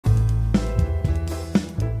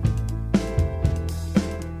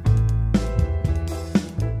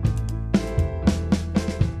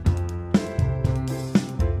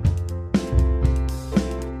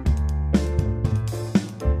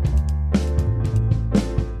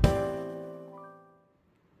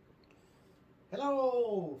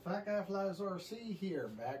That Guy Flies RC here,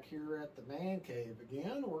 back here at the man cave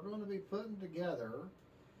again. We're going to be putting together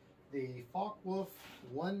the Focke-Wulf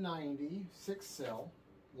 190 6-cell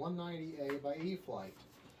 190A by E-Flite.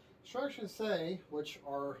 Instructions say, which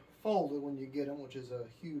are folded when you get them, which is a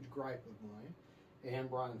huge gripe of mine, and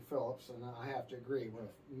Brian Phillips, and I have to agree. When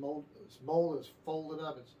a mold is folded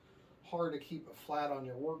up, it's hard to keep it flat on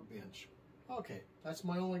your workbench. Okay, that's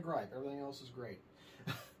my only gripe. Everything else is great.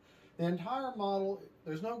 The entire model,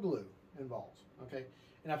 there's no glue involved, okay?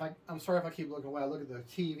 And I'm sorry if I keep looking away. I look at the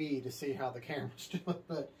TV to see how the camera's doing.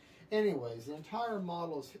 But anyways, the entire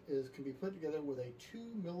model can be put together with a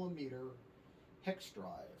 2mm hex drive.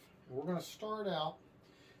 And we're going to start out,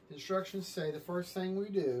 the instructions say the first thing we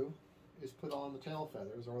do is put on the tail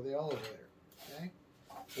feathers or the elevator, okay?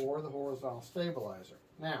 Or the horizontal stabilizer.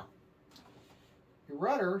 Now, your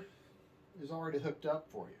rudder is already hooked up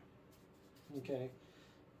for you, okay?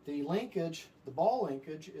 The linkage, the ball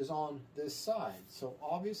linkage, is on this side. So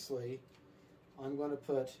obviously, I'm going to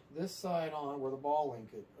put this side on where the ball link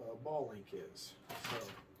is. So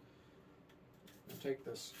I'm going to take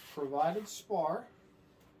this provided spar.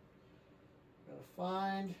 I'm going to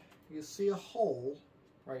find, you see a hole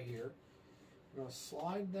right here. I'm going to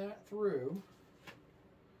slide that through.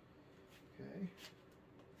 Okay.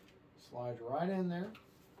 Slide right in there.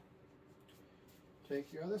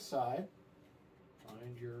 Take your other side.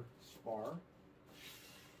 Find your spar,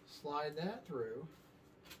 slide that through.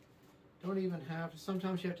 Don't even have to,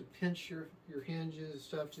 sometimes you have to pinch your hinges and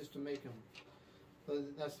stuff just to make them,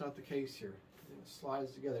 but that's not the case here. It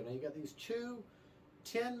slides together. Now you got these two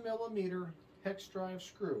 10mm hex drive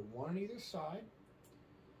screw, one on either side.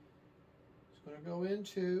 It's going to go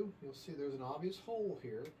into, you'll see there's an obvious hole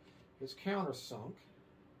here. It's countersunk,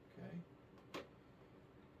 okay?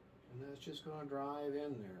 And that's just going to drive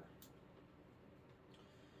in there.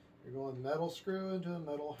 You're going metal screw into a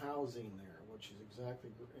metal housing there, which is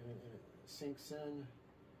exactly, and it sinks in.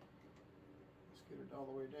 Let's get it all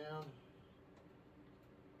the way down.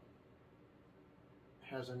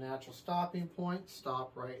 Has a natural stopping point.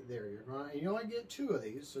 Stop right there. You only get 2 of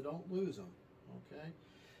these, so don't lose them. Okay.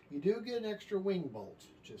 You do get an extra wing bolt,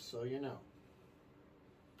 just so you know.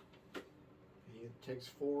 It takes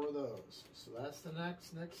 4 of those. So that's the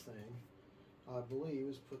next thing, I believe,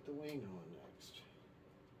 is put the wing on next.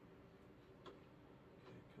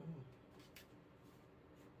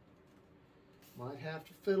 Might have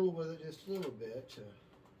to fiddle with it just a little bit to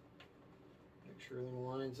make sure everything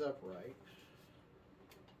lines up right.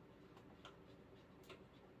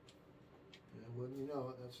 And wouldn't you know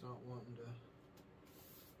it, that's not wanting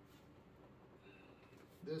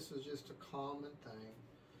to. This is just a common thing.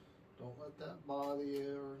 Don't let that bother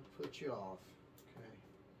you or put you off. Okay.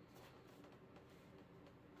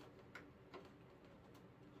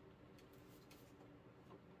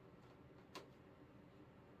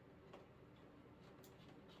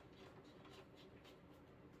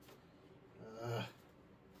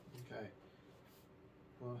 Okay,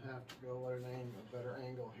 we'll have to go at a better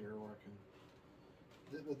angle here where I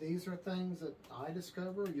can. But these are things that I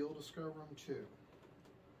discover, you'll discover them too.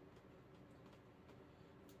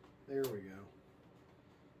 There we go.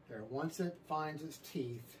 There, once it finds its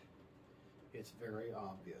teeth, it's very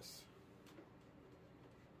obvious.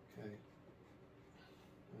 Okay,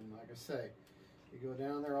 and like I say, you go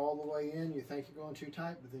down there all the way in, you think you're going too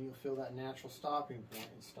tight, but then you'll feel that natural stopping point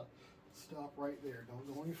and stop right there. Don't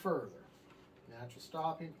go any further. Natural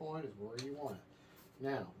stopping point is where you want it.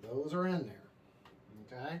 Now, those are in there.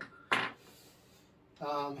 Okay?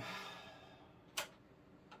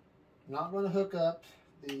 Not going to hook up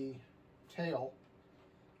the tail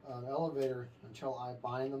elevator until I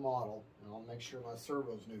bind the model, and I'll make sure my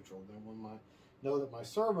servo's neutral. Then when I know that my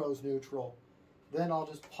servo's neutral, then I'll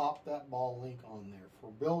just pop that ball link on there.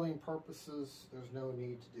 For building purposes, there's no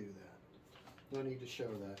need to do that. No need to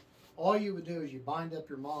show that. All you would do is you bind up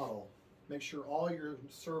your model, make sure all your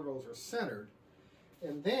servos are centered,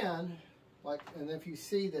 and then if you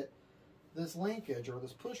see that this linkage or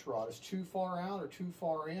this push rod is too far out or too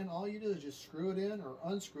far in, all you do is just screw it in or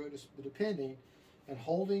unscrew it, depending, and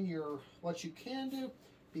holding what you can do,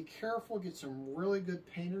 be careful, get some really good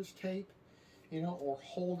painter's tape, or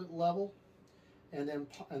hold it level, and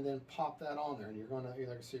then pop that on there. And you're going to,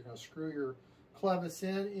 like I said, you're going to screw your clevis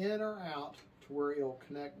in or out to where it'll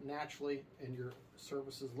connect naturally and your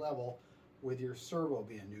surface is level with your servo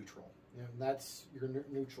being neutral. And that's your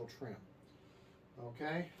neutral trim.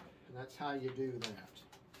 Okay? And that's how you do that.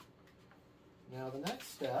 Now the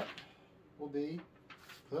next step will be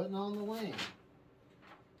putting on the wing,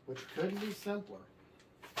 which couldn't be simpler.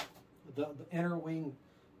 The inner wing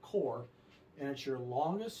core and it's your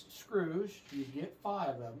longest screws. You get 5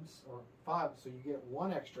 of them, or 5, so you get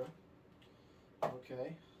 1 extra.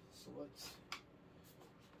 Okay, so let's,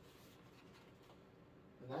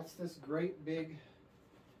 and that's this great big,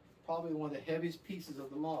 probably one of the heaviest pieces of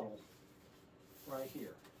the model right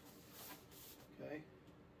here. Okay,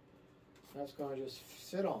 that's going to just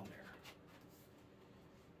sit on there.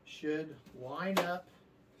 Should line up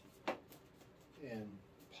and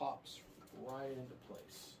pops right into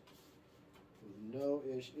place with no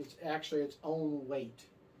issue. It's actually its own weight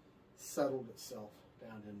settled itself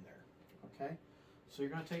down in there. Okay, so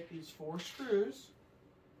you're going to take these 4 screws.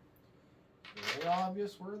 Very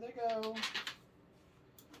obvious where they go.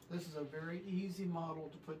 This is a very easy model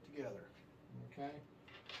to put together. Okay,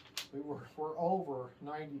 we're over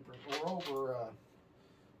 90%. We're over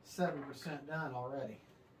 7% done already.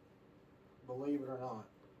 Believe it or not.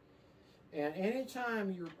 And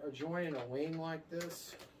anytime you're joining a wing like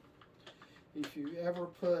this, if you ever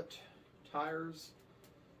put tires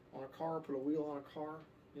on a car, put a wheel on a car,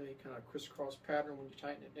 you know, you kind of crisscross pattern when you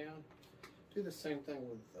tighten it down. Do the same thing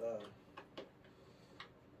with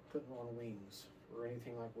putting on wings or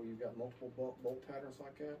anything like where you've got multiple bolt patterns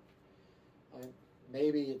like that.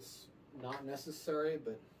 Maybe it's not necessary,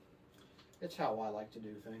 but it's how I like to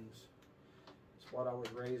do things. It's what I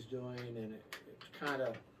was raised doing, and it kind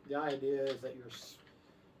of, the idea is that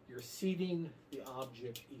you're seating the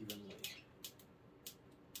object evenly.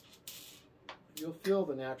 You'll feel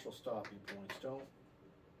the natural stopping points. Don't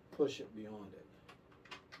push it beyond it.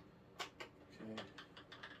 Okay.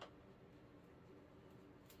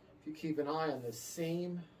 If you keep an eye on the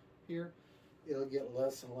seam here, it'll get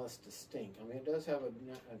less and less distinct. I mean, it does have an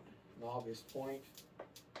obvious point.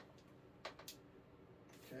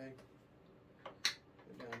 Okay.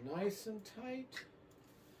 Get down nice and tight.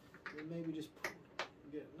 And maybe just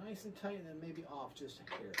get it nice and tight, and then maybe off just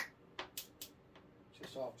a hair.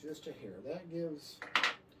 Just off just a hair. That gives,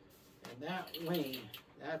 and that wing,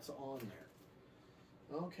 that's on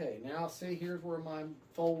there. Okay, now see, here's where my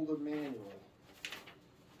folded manual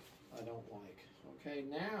I don't like. Okay,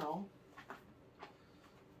 now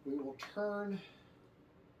we will turn,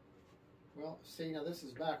 well, see, now this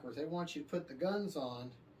is backwards. They want you to put the guns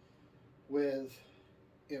on with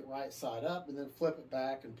it right side up and then flip it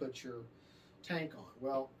back and put your tank on.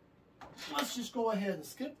 Well, let's just go ahead and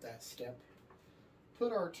skip that step.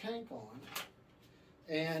 Put our tank on,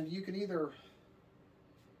 and you can either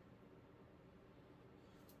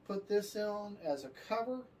put this on as a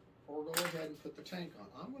cover or go ahead and put the tank on.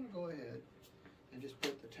 I'm going to go ahead and just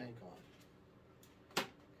put the tank on.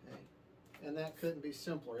 Okay, and that couldn't be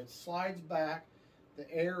simpler. It slides back. The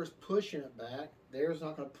air is pushing it back. The air is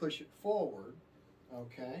not going to push it forward.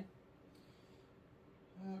 Okay.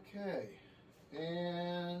 Okay.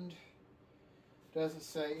 And does it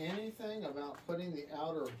say anything about putting the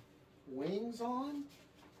outer wings on?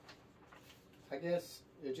 I guess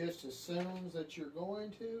it just assumes that you're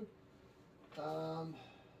going to.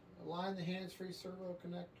 Align the hands-free servo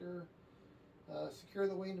connector. Secure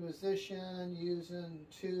the wing to position using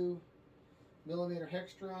 2mm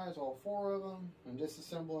hex drives, all 4 of them, and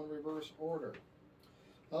disassemble in reverse order.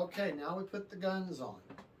 Okay, now we put the guns on.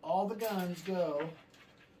 All the guns go,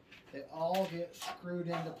 they all get screwed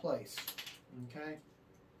into place. Okay?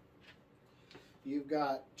 You've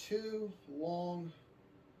got 2 long,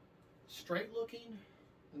 straight looking,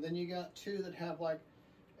 and then you got 2 that have like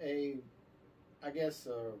a, I guess,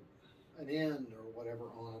 an end or whatever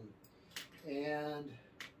on them. And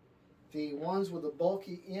the ones with the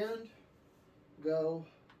bulky end go,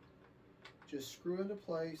 just screw into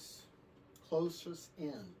place, closest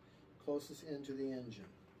in to the engine,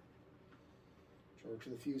 or to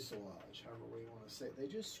the fuselage, however we want to say it. They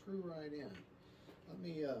just screw right in. Let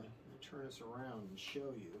me turn this around and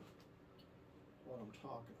show you what I'm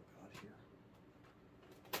talking about here.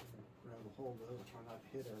 Grab a hold of it, try not to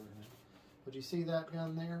hit everything. But you see that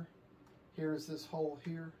gun there? Here's this hole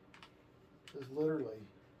here. This literally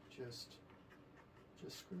just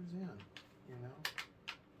screws in, you know?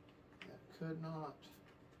 That could not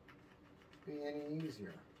be any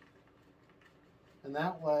easier. And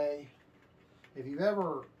that way, if you've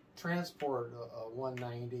ever transported a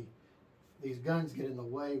 190, these guns get in the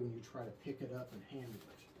way when you try to pick it up and handle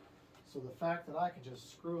it. So the fact that I can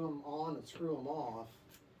just screw them on and screw them off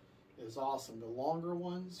is awesome. The longer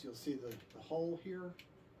ones, you'll see the hole here.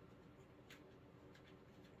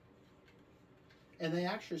 And they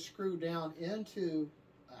actually screw down into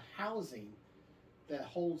a housing that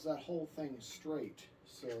holds that whole thing straight.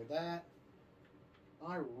 So that,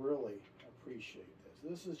 I really appreciate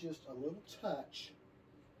this. This is just a little touch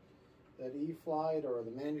that E-Flite or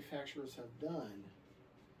the manufacturers have done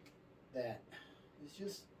that is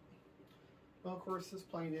just, well, of course, this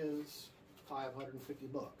plane is 550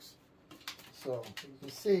 bucks. So you can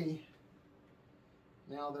see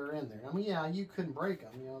now they're in there. I mean, yeah, you couldn't break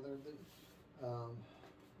them, you know,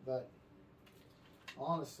 but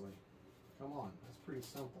honestly, come on, that's pretty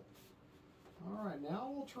simple. All right,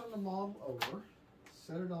 now we'll turn the model over,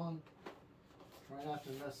 set it on, try not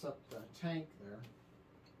to mess up the tank there.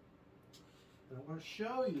 And I'm going to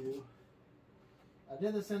show you, I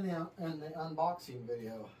did this in the unboxing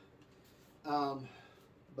video,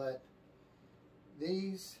 but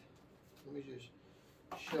these, let me just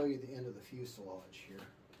show you the end of the fuselage here,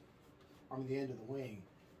 I mean the end of the wing.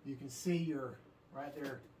 You can see your, right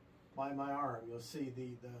there by my arm, you'll see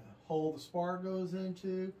the hole the spar goes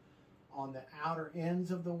into. On the outer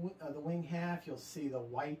ends of the wing half, you'll see the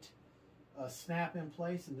white snap in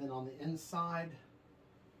place, and then on the inside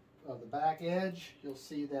of the back edge, you'll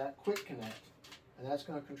see that quick connect, and that's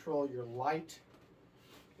going to control your light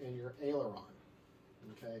and your aileron.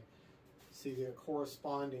 Okay, see the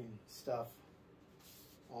corresponding stuff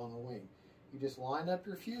on the wing. You just line up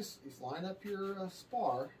your line up your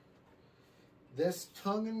spar. This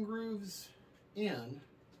tongue and grooves in.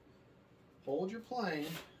 Hold your plane.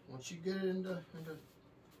 Once you get it into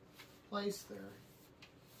place there,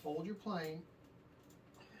 hold your plane,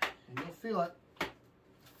 and you'll feel it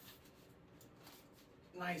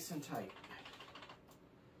nice and tight.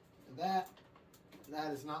 And that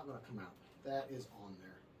is not going to come out. That is on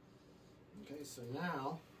there. Okay, so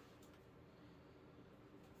now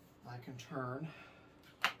I can turn.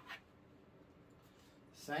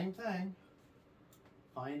 Same thing.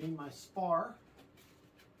 Finding my spar.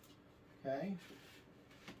 Okay.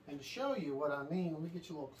 And to show you what I mean, let me get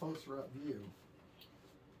you a little closer up view.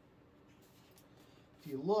 If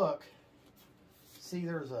you look, see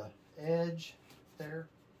there's a edge there.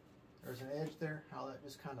 There's an edge there, how that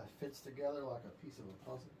just kind of fits together like a piece of a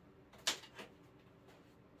puzzle.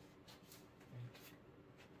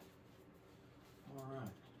 All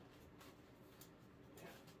right.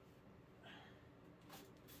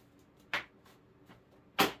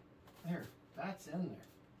 There, that's in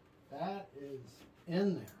there. That is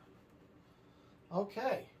in there.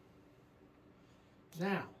 Okay.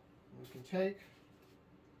 Now, we can take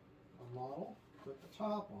a model, put the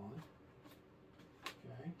top on.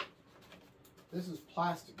 Okay. This is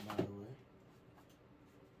plastic, by the way.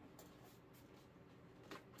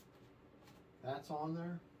 That's on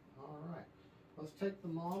there. All right. Let's take the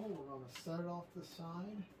model. We're going to set it off the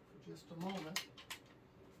side for just a moment.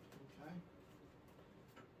 Okay.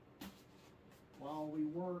 While we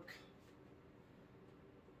work.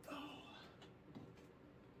 Oh.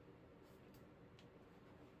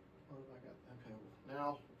 What have I got? Okay.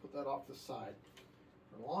 Now put that off the side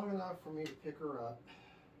for long enough for me to pick her up.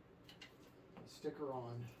 Stick her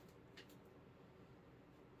on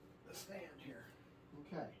the stand here.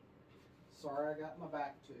 Okay. Sorry I got my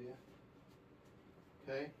back to you.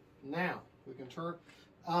 Okay. Now we can turn.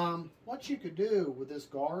 What you could do with this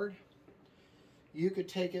guard, you could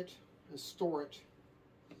take it and store it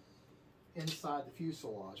inside the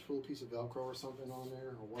fuselage. Put a piece of Velcro or something on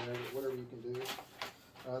there, or whatever you can do.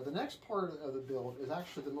 The next part of the build is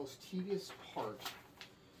actually the most tedious part,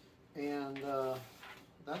 and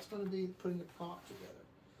that's going to be putting the prop together.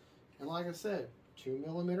 And like I said,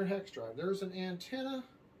 2mm hex drive. There's an antenna,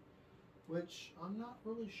 which I'm not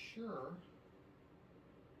really sure.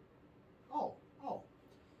 Oh,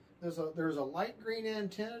 there's a light green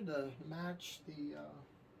antenna to match the,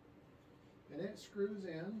 and it screws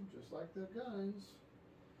in just like the guns,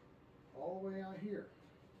 all the way out here.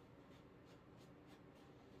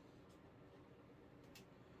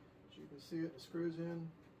 As you can see, it screws in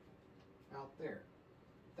out there.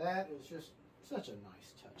 That is just such a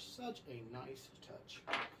nice touch. Such a nice touch.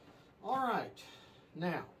 All right.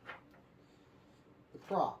 Now, the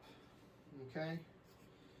prop. Okay.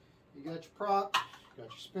 You got your prop. You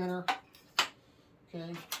got your spinner.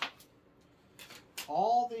 Okay.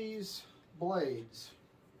 All these blades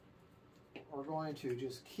are going to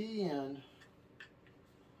just key in.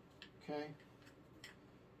 Okay.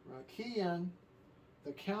 We're going to key in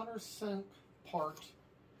the countersink part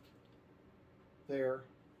there.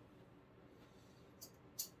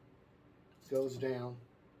 Goes down.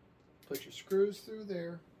 Put your screws through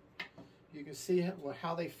there. You can see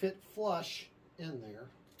how they fit flush in there.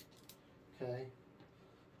 Okay.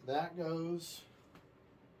 That goes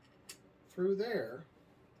through there.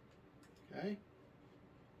 Okay.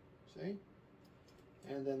 See?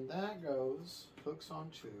 And then that hooks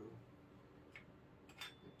onto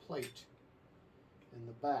the plate in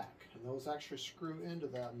the back. And those actually screw into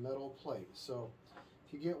that metal plate. So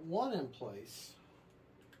if you get one in place,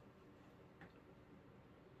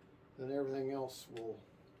 then everything else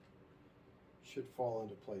should fall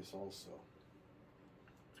into place also.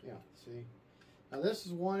 Yeah, see? Now this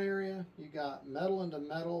is one area, you got metal into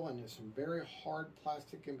metal and there's some very hard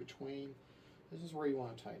plastic in between. This is where you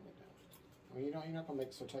want to tighten it down. I mean, you're not going to make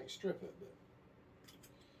it so tight, strip it, but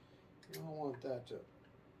you don't want that to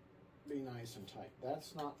be nice and tight.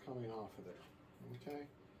 That's not coming off of there, okay?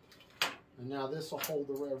 And now this will hold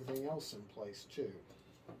everything else in place too.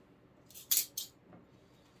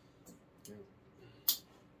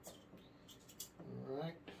 All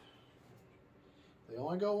right. They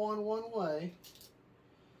only go on one way.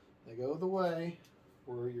 They go the way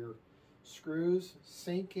where your screws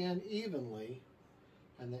sink in evenly,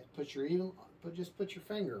 and just put your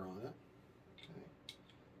finger on it, okay?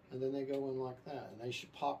 And then they go in like that, and they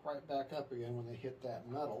should pop right back up again when they hit that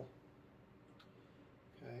metal,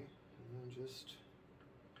 okay? And then just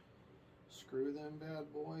screw them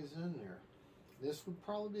bad boys in there. This would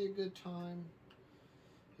probably be a good time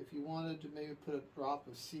if you wanted to maybe put a drop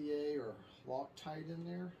of CA or Loctite in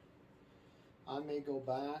there. I may go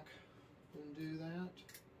back and do that,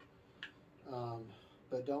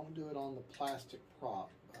 but don't do it on the plastic prop.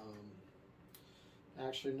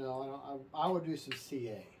 Actually, no, I would do some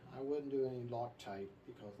CA. I wouldn't do any Loctite,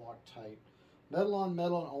 because Loctite, metal on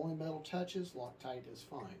metal and only metal touches, Loctite is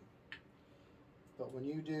fine. But when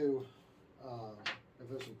you do, if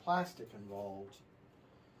there's some plastic involved,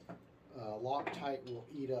 Loctite will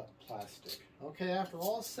eat up plastic. Okay, after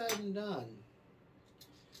all said and done,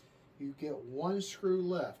 you get one screw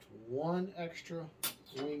left, one extra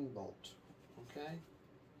wing bolt, okay?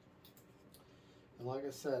 And like I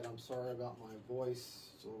said, I'm sorry about my voice.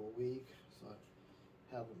 It's a little weak, so I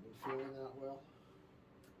haven't been feeling that well.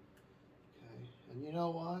 Okay, and you know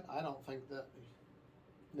what? I don't think that,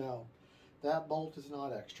 no, that bolt is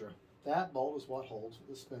not extra. That bolt is what holds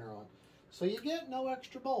the spinner on. So you get no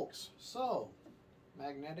extra bolts. So,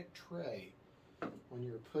 magnetic tray. When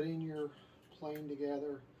you're putting your plane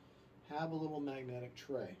together, have a little magnetic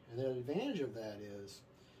tray. And the advantage of that is,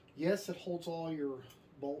 yes, it holds all your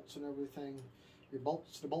bolts and everything, your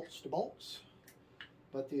bolts to bolts to bolts,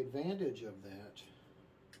 but the advantage of that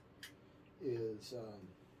is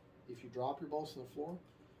if you drop your bolts on the floor,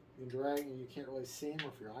 you can drag and you can't really see them,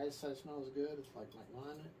 or if your eyesight's not as good, it's like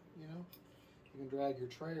mine, you know, you can drag your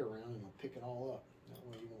tray around and it'll pick it all up. That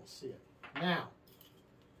way you won't see it. Now,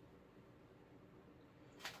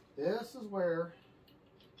 this is where,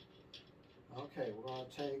 okay, we're going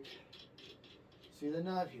to take, see the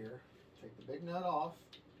nut here, take the big nut off,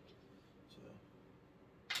 so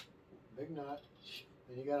big nut,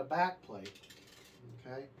 then you got a back plate,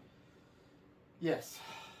 okay, yes,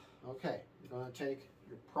 okay, you're going to take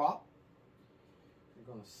your prop, you're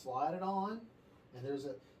going to slide it on, and there's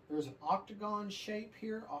an octagon shape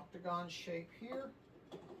here,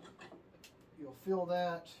 you'll feel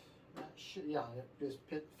that, yeah, it just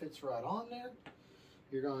fits right on there.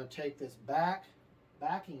 You're going to take this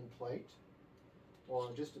backing plate,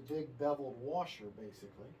 or just a big beveled washer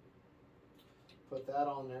basically, put that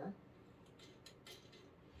on there.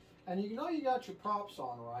 And you know you got your props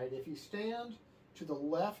on right. If you stand to the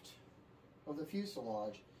left of the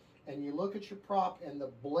fuselage and you look at your prop and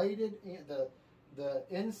the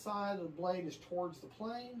inside of the blade is towards the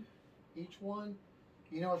plane, each one,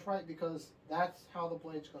 you know it's right, because that's how the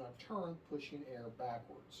blade's going to turn, pushing air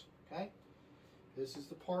backwards, okay? This is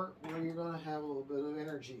the part where you're going to have a little bit of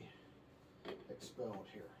energy expelled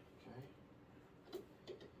here, okay?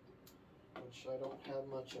 Which I don't have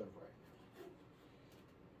much of right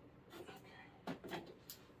now. Okay.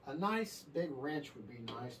 A nice big wrench would be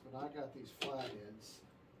nice, but I got these flatheads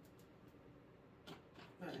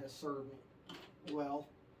that has served me well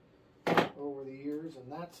over the years,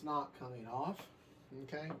 and that's not coming off,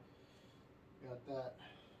 okay? Got that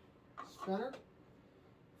spinner.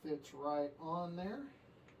 Fits right on there.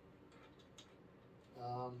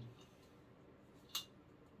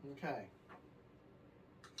 Okay.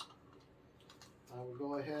 I will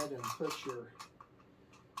go ahead and put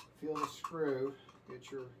feel the screw, get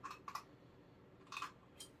your,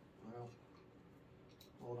 well,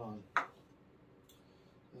 hold on.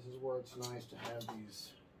 This is where it's nice to have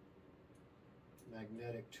these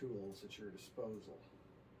magnetic tools at your disposal.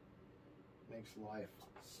 Makes life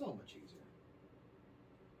so much easier.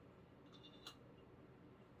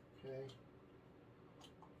 Okay,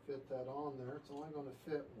 fit that on there. It's only going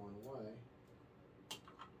to fit one way.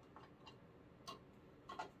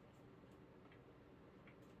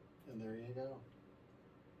 And there you go.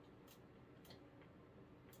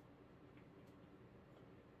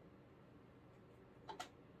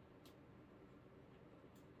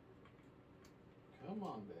 Come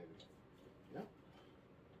on, baby. Yep.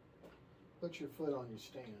 put your foot on your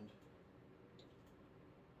stand.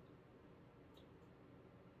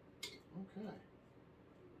 Okay.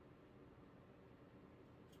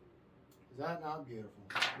 Is that not beautiful?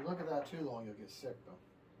 If you look at that too long, you'll get sick though.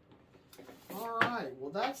 All right,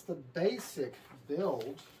 well that's the basic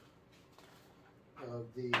build of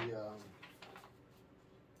the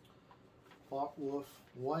Focke-Wulf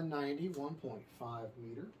 190 1.5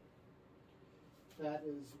 meter. That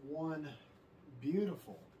is one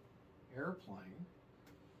beautiful airplane.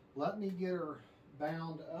 Let me get her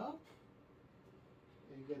bound up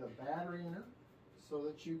and get a battery in her so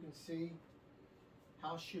that you can see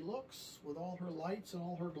how she looks with all her lights and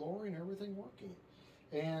all her glory and everything working.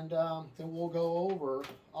 And then we'll go over,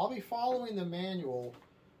 I'll be following the manual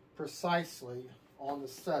precisely on the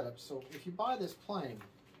setup. So if you buy this plane,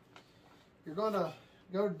 you're going to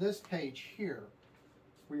go to this page here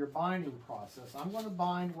for your binding process. I'm going to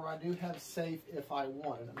bind where I do have safe if I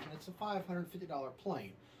want it. I mean, it's a $550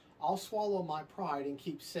 plane. I'll swallow my pride and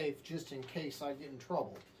keep safe just in case I get in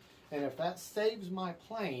trouble. And if that saves my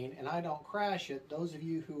plane and I don't crash it, those of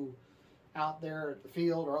you who out there at the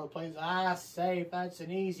field or other places, safe, that's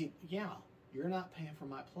an easy, yeah, you're not paying for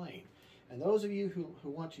my plane. And those of you who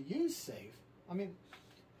want to use safe, I mean,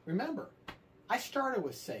 remember, I started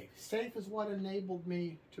with safe. Safe is what enabled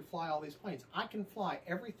me to fly all these planes. I can fly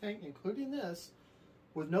everything, including this,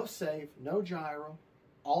 with no safe, no gyro,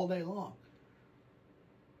 all day long.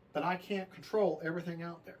 But I can't control everything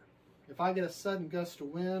out there. If I get a sudden gust of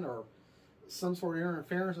wind or some sort of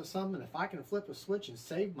interference or something, if I can flip a switch and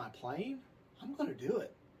save my plane, I'm going to do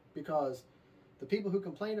it. Because the people who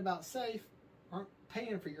complain about safe aren't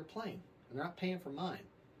paying for your plane. And they're not paying for mine.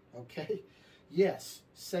 Okay? Yes,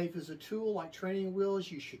 safe is a tool like training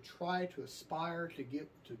wheels. You should try to aspire to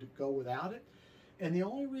go without it. And the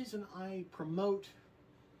only reason I promote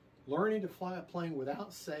learning to fly a plane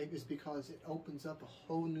without safe is because it opens up a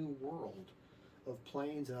whole new world of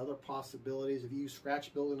planes and other possibilities of you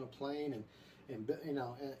scratch building a plane and you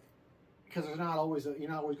know, because there's not always you're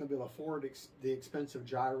not always going to be able to afford the expensive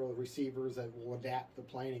gyro receivers that will adapt the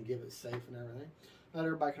plane and give it safe and everything. Not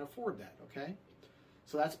everybody can afford that. Okay,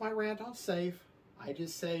 so that's my rant on safe. I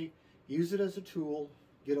just say use it as a tool.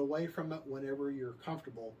 Get away from it whenever you're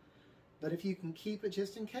comfortable. But if you can keep it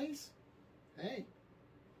just in case, hey,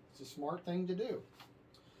 it's a smart thing to do.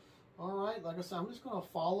 All right, like I said, I'm just going to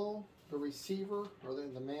follow the receiver or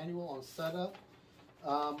the manual on setup.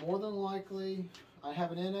 More than likely, I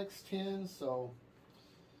have an NX10, so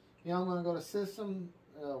yeah, I'm going to go to system,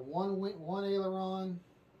 one aileron,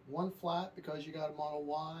 one flat because you got them on a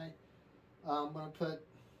Y. I'm going to put,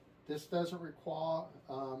 this does require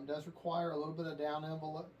a little bit of down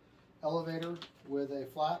elevator with a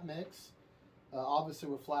flat mix. Obviously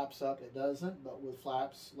with flaps up it doesn't, but with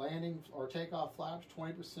flaps, landing or takeoff flaps,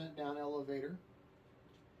 20% down elevator.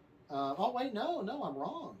 Oh wait, no, I'm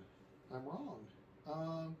wrong.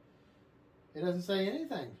 It doesn't say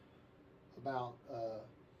anything about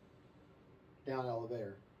down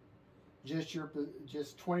elevator. Just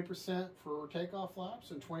 20% for takeoff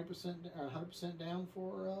flaps and 20%, 100% down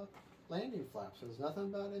for landing flaps. There's nothing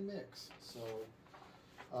about a mix. So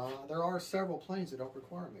there are several planes that don't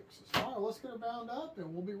require mixes. All right, let's get her bound up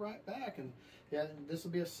and we'll be right back. And yeah, this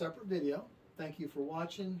will be a separate video. Thank you for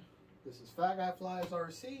watching. This is Fat Guy Flies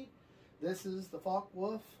RC. This is the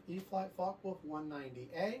Focke-Wulf, E-Flite Focke-Wulf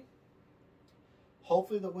 190A.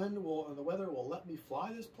 Hopefully the wind will and the weather will let me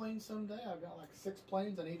fly this plane someday. I've got like 6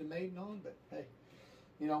 planes I need a maiden on, but hey,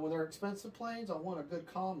 you know, when they're expensive planes, I want a good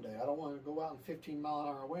calm day. I don't want to go out in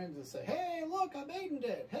 15-mile-an-hour winds and say, hey, look, I maidened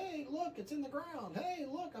it. Hey, look, it's in the ground. Hey,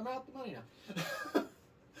 look, I'm out the money now.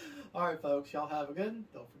 All right, folks, y'all have a good one.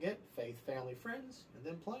 Don't forget, faith, family, friends, and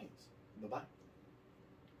then planes. Bye-bye.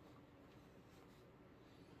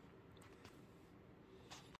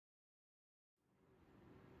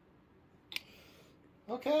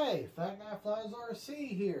 Okay, Fat Guy Flies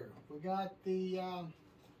RC here. We got the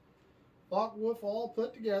Focke-Wulf all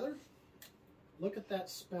put together. Look at that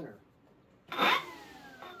spinner. Yeah,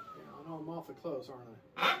 I know I'm awfully close, aren't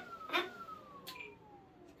I?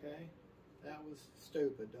 Okay, that was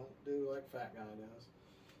stupid. Don't do like Fat Guy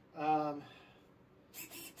does.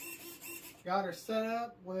 Got her set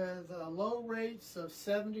up with low rates of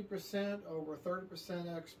 70% over 30%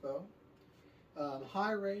 expo.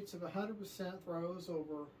 High rates of 100% throws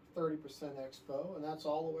over 30% expo, and that's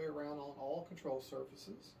all the way around on all control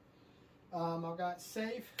surfaces. I've got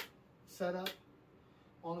safe set up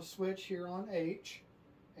on a switch here on H,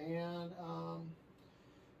 and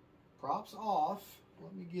props off.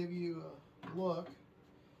 Let me give you a look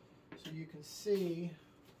so you can see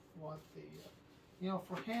what the, you know,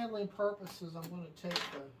 for handling purposes, I'm going to take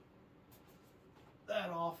that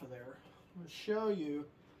off of there. I'm going to show you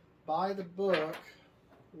by the book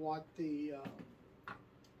what the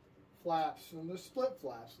flaps and the split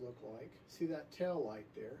flaps look like. See that tail light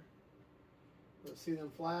there? Let's see them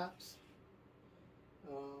flaps.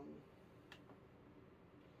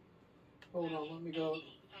 Hold on, let me go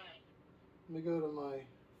to my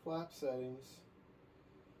flap settings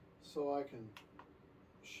so I can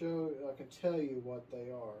tell you what they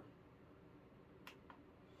are.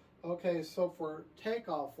 Okay, so for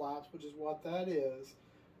takeoff flaps, which is what that is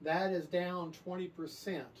down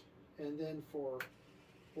 20%. And then for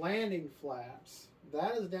landing flaps,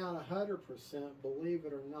 that is down 100%, believe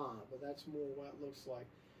it or not, but that's more what it looks like.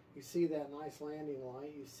 You see that nice landing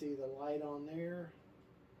light, you see the light on there,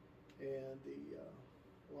 and the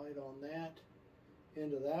light on that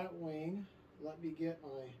end of that wing. Let me get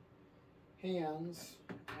my hands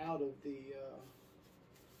out of the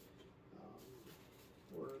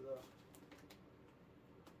where the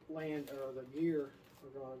land or the gear are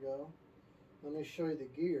going to go. Let me show you the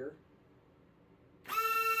gear.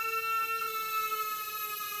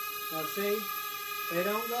 Now see, they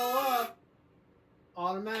don't go up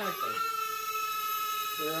automatically.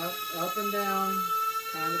 They're up and down,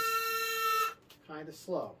 kind of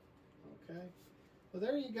slow. Okay, well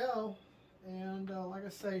there you go. And like I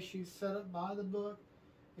say, she's set up by the book,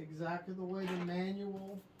 exactly the way the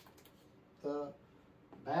manual, the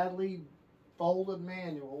badly folded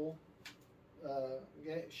manual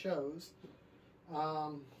shows.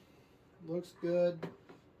 Looks good,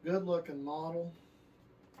 good looking model.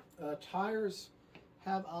 Tires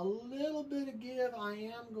have a little bit of give. I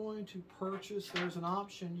am going to purchase, there's an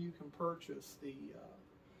option you can purchase the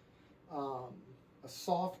a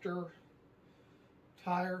softer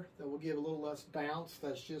tire that will give a little less bounce.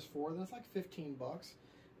 That's just for, that's like 15 bucks.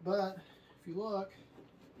 But if you look,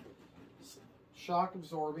 shock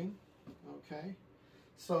absorbing, okay?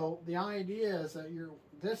 So the idea is that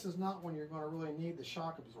this is not when you're going to really need the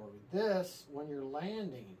shock absorbing. This, when you're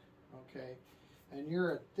landing, okay, and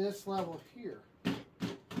you're at this level here,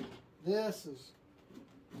 this is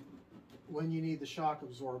when you need the shock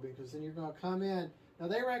absorbing, because then you're going to come in. Now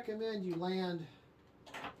they recommend you land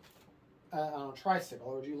on a tricycle,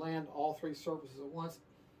 or you land all three surfaces at once.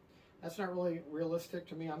 That's not really realistic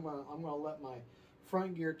to me. I'm gonna let my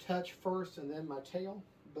front gear touch first and then my tail,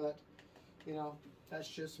 but you know, that's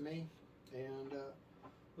just me. And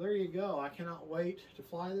there you go. I cannot wait to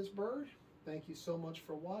fly this bird. Thank you so much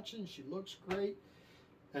for watching. She looks great,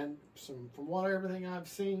 and from everything I've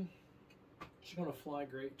seen, she's gonna fly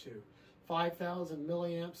great too. 5,000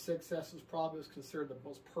 milliamp 6S is probably considered the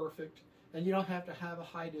most perfect, and you don't have to have a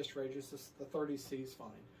high disk rate. Just the 30C is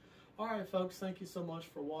fine. All right, folks, thank you so much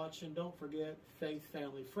for watching. Don't forget, faith,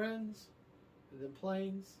 family, friends, and then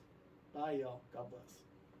planes. Bye, y'all. God bless.